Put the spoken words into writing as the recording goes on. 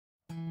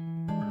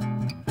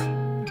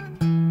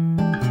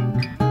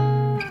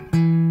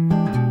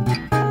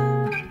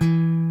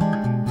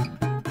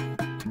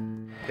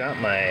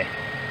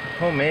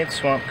homemade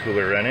swamp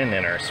cooler running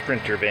in our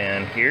Sprinter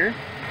van here.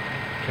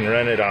 Can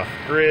run it off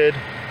grid,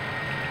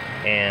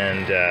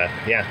 and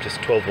yeah,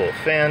 just 12 volt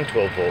fan,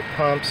 12 volt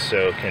pumps,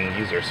 so can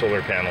use our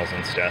solar panels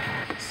and stuff.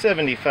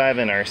 75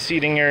 in our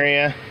seating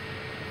area,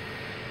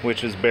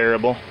 which is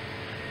bearable.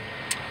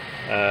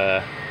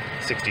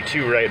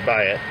 62 right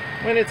by it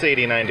when it's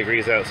 89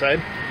 degrees outside.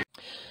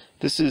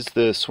 This is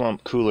the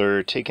swamp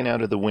cooler taken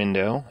out of the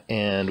window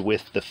and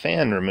with the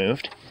fan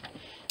removed.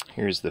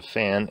 Here's the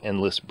fan.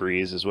 Endless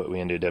breeze is what we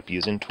ended up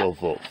using, 12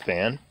 volt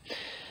fan.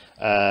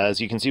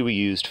 As you can see, we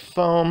used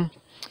foam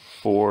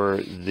for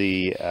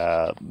the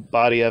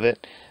body of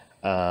it,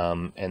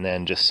 and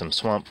then just some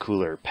swamp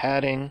cooler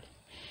padding.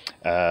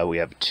 We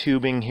have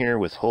tubing here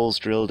with holes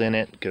drilled in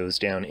it. Goes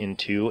down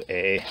into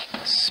a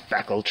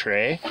spackle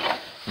tray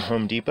from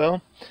Home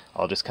Depot.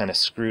 All just kind of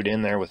screwed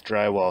in there with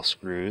drywall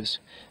screws.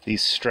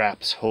 These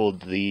straps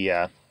hold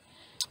the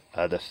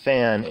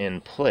fan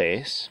in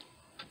place.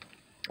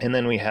 And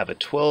then we have a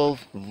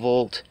 12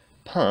 volt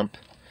pump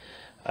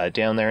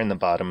down there in the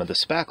bottom of the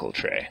spackle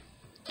tray.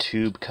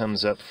 Tube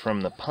comes up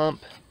from the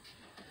pump,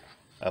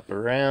 up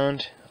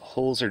around.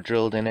 Holes are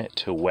drilled in it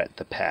to wet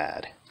the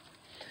pad.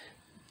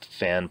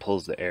 Fan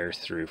pulls the air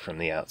through from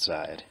the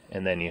outside,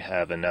 and then you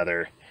have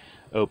another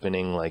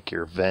opening like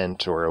your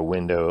vent or a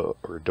window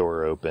or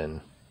door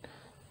open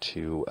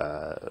to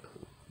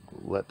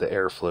let the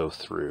air flow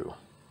through.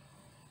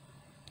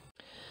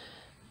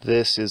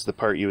 This is the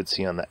part you would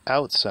see on the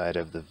outside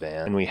of the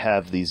van, and we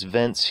have these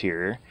vents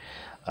here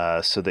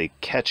so they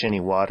catch any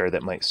water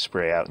that might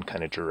spray out and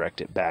kind of direct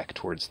it back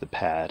towards the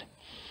pad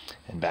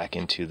and back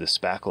into the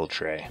spackle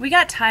tray. We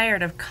got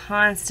tired of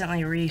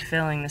constantly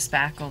refilling the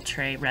spackle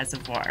tray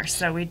reservoir,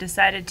 so we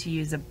decided to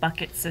use a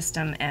bucket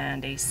system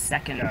and a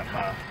second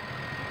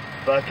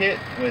bucket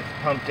with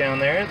pump down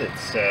there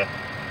that's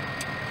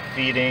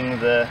feeding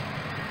the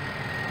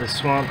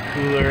swamp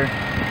cooler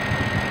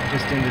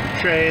just into the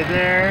tray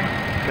there.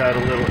 Got a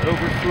little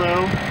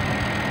overflow.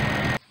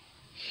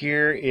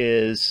 Here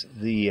is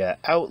the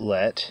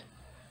outlet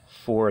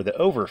for the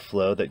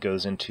overflow that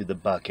goes into the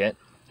bucket,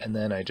 and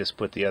then I just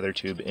put the other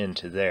tube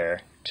into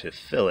there to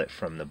fill it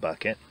from the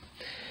bucket.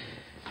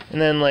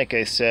 And then, like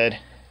I said,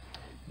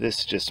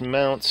 this just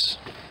mounts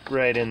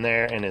right in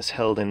there and is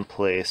held in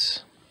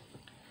place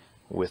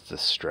with the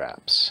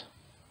straps.